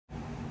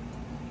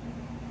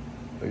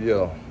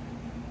Yo,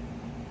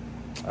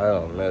 I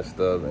done messed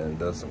up and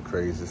done some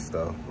crazy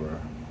stuff, bro.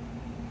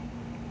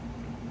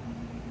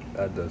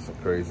 I done some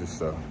crazy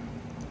stuff.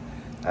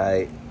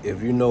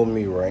 If you know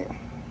me, right?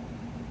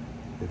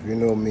 If you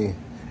know me,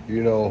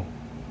 you know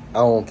I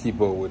don't keep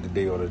up with the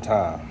day or the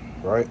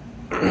time, right?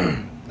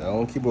 I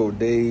don't keep up with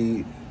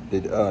the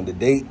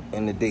date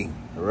and the day,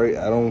 right?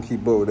 I don't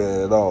keep up with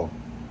that at all.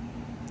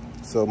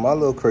 So my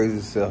little crazy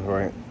self,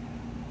 right?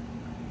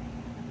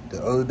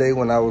 The other day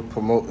when I was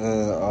promoting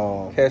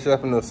Cash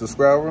App and the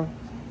subscriber,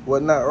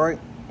 whatnot, right?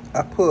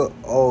 I put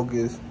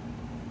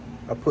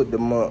the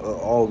month of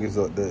August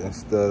up there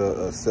instead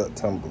of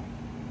September,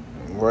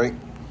 right?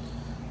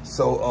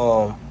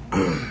 So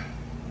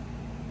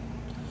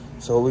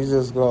so we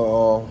just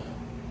gonna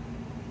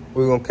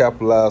we're gonna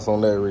capitalize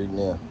on that right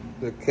now.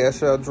 The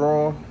Cash Out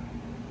drawing,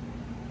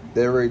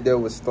 that right there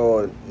will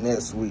start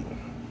next week.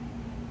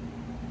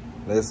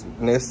 Next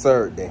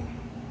Saturday.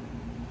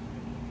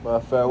 Matter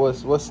of fact,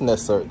 what's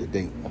next Saturday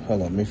date? Hold on,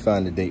 let me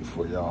find the date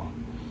for y'all.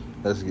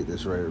 Let's get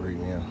this right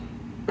now.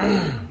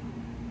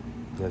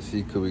 Let's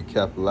see, could we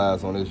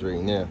capitalize on this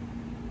right now?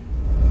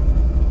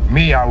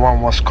 Me, I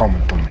want what's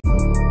coming to me.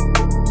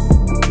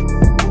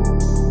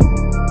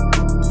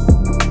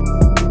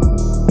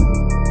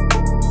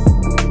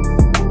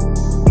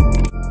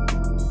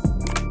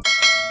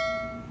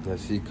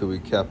 Let's see, could we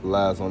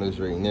capitalize on this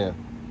right now?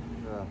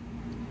 Yeah.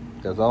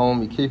 Cause I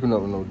don't be keeping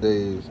up with no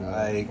days.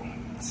 Like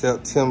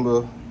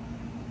September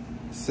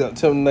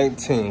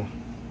 19th,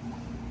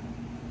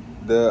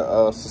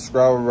 the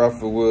subscriber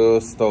raffle will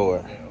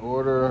start. In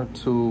order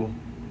to,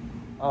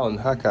 I don't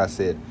know how can I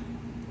say it.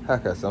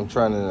 I'm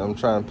trying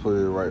to put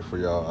it right for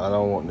y'all. I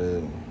don't want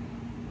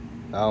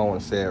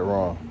to say it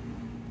wrong.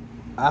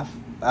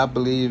 I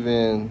believe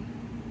in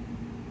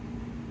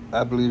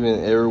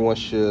everyone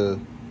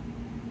should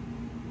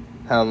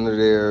handle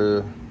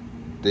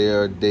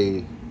their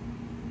day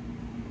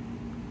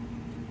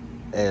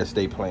as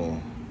they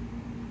plan.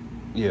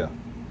 Yeah,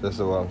 that's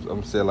what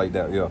I'm saying like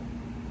that. Yeah,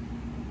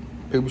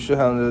 people should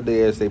handle their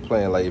day as they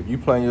plan. Like if you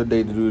plan your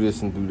day to do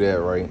this and do that,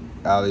 right?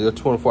 Out of your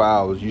 24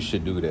 hours, you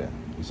should do that.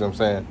 You see what I'm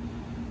saying?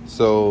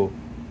 So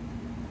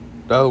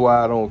that's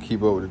why I don't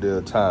keep up with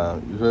the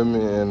time. You feel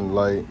me? And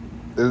like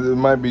it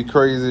might be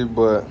crazy,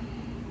 but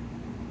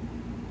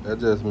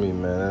that's just me,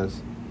 man.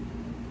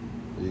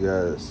 You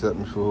gotta accept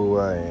me for who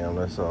I am.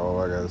 That's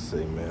all I gotta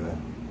say,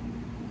 man.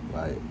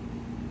 Like,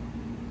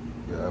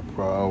 got a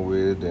problem with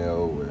it, then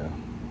oh well.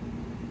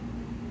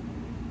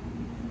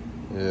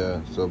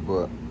 Yeah, so,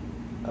 but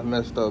I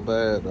messed up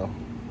bad, though.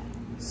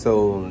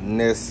 So,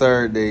 next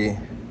Saturday,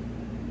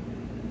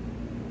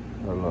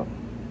 hold on.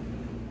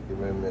 Give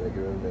me a minute.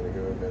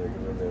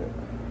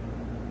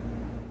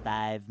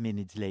 5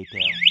 minutes later.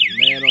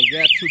 Man, don't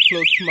get too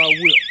close to my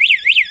whip.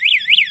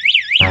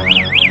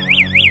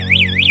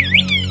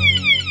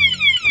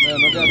 Man,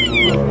 I got too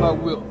close to my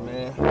whip,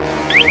 man.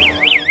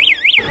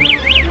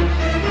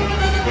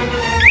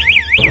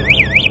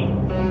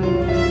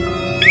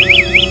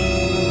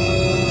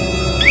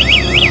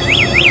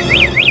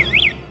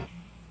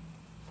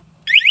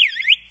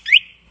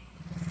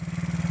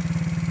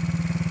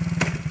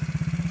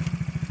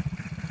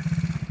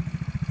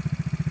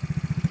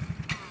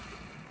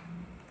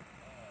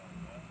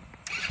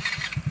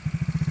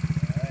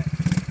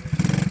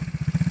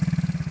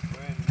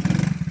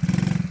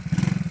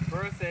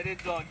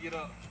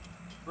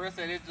 Bro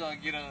said this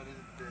junk get up.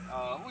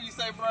 What you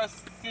say, bro?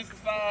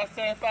 65,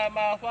 75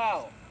 miles per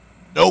hour?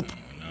 Nope.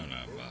 No,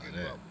 not about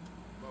that.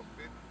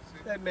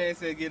 That man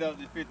said get up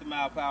to 50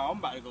 miles per hour. I'm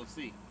about to go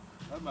see.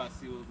 I'm about to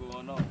see what's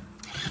going on.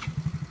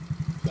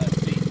 About to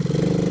see.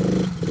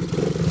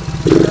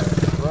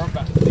 Bro, I'm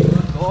about to see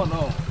what's going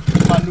on.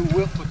 My new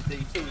whip for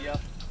today, too, y'all.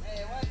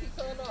 Man, why keep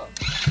turning up?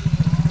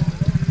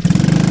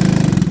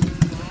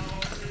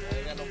 I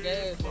ain't got no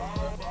gas, bro.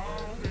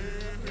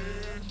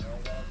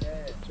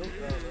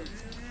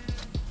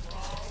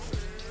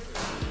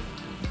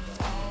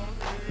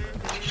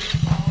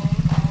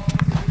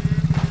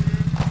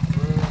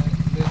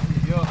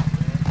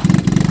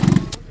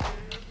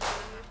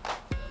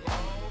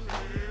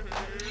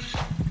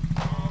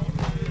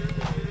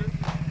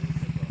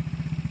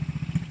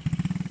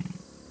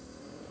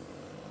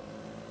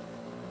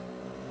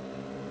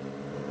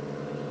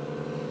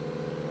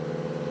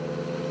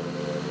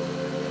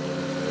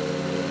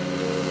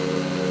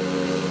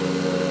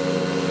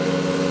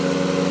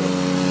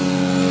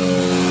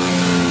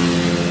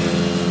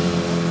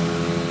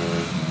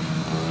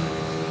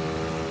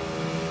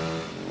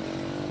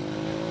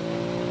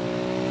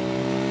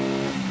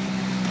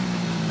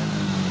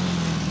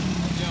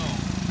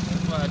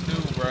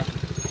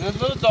 This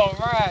little don't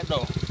ride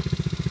though.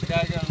 I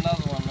gotta get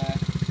another one, man.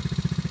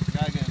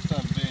 Gotta get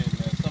something big,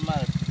 man.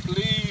 Somebody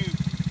please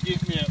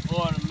give me an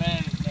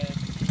automatic, man.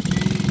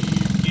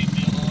 Please give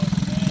me an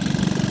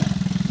automatic.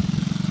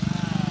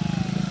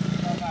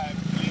 Somebody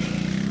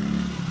please.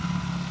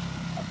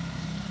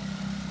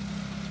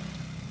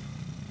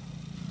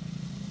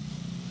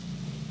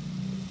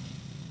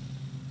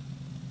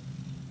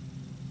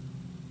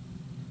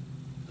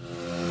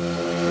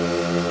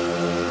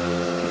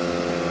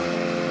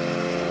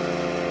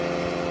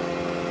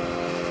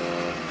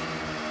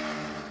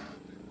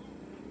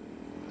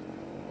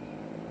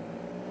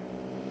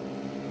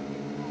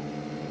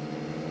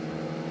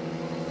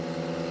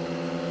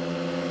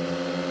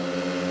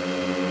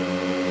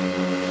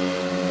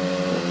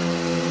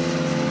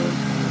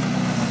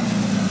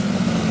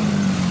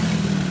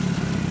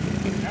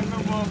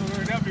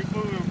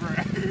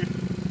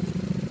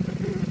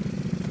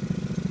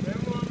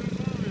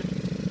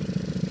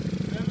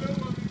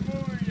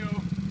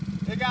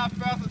 got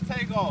faster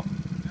takeoff.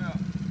 Yeah,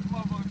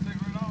 motherfucker take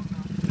right off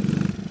now.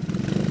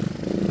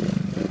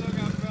 They still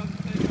got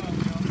faster takeoff,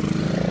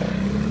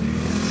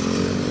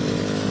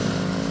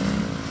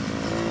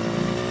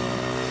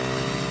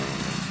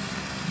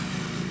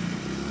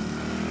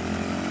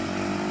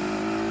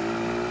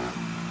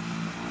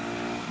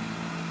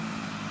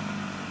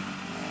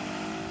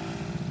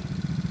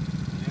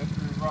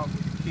 Nephew rock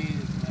with the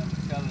kids, man. I'm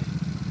telling you,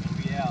 and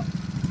we out.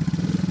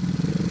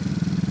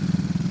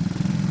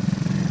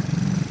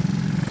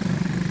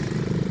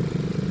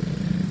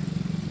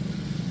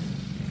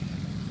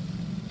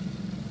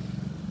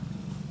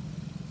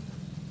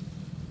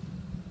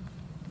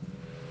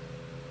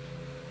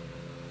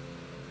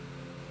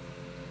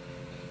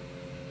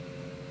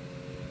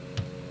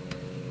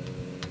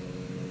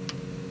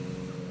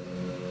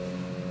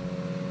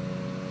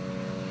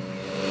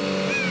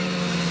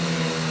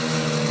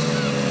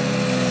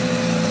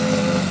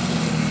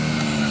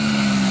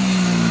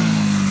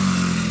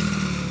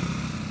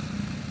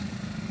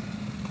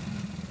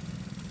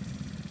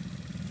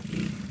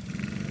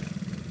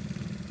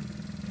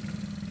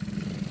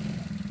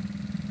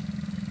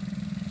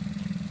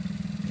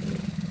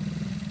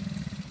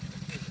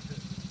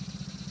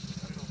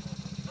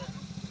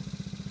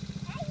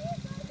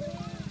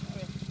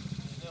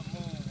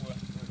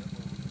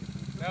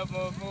 That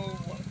mother move.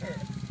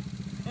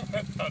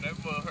 I thought that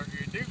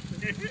motherfucker do.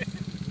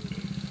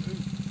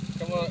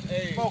 Come on,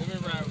 hey, let me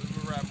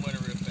ride money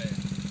real fast.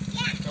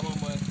 Yeah. Come on,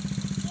 money.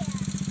 Yeah.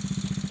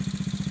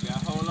 You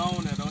gotta hold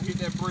on now, don't hit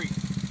that brake.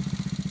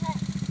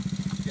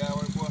 You got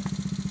it, boy.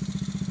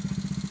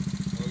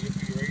 Hold your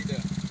feet right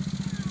there.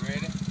 You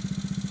ready?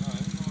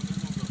 Alright, let's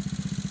go.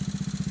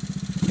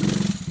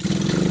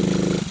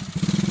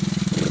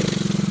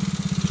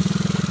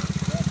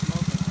 That's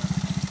smoking.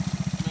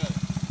 Smell it.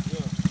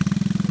 Yeah.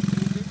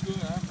 It's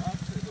good. I'll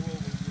take the road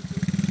when you get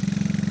there.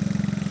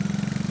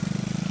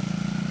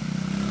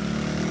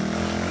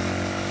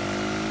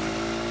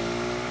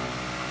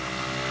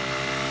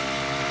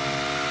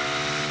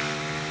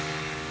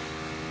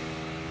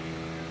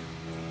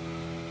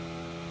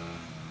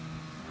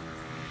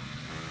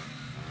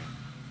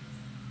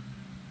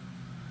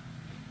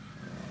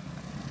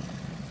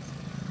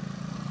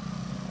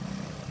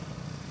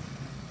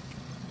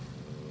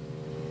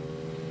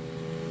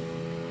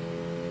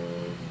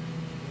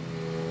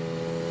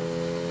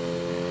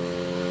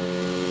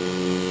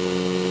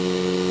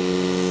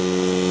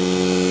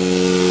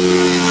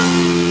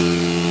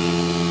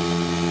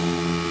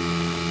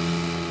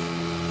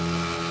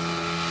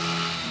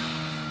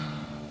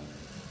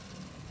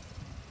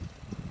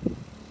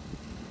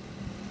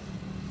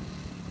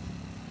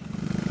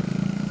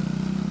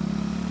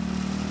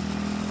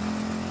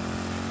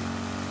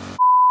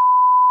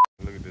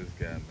 Look at this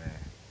guy,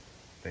 man.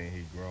 Think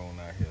he grown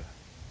out here.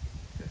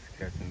 Just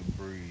catching the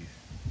breeze.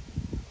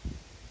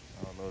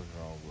 I don't know what's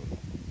wrong with him.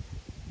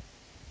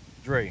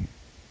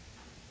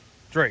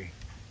 Dre.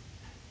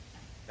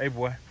 Hey,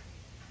 boy.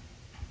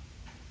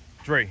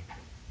 Dre.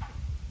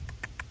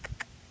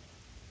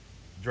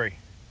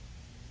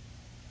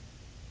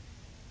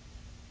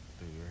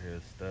 Dude, your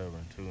hair's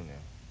stubborn too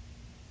now.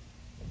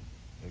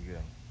 Look at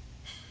him.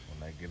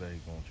 When I get up,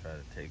 he's gonna try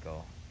to take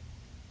off.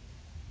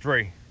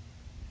 Dre.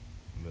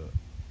 Look,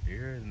 you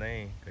hear his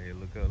name. Okay,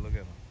 look up, look at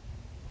him.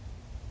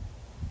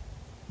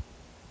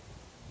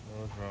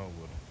 What's wrong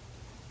with him?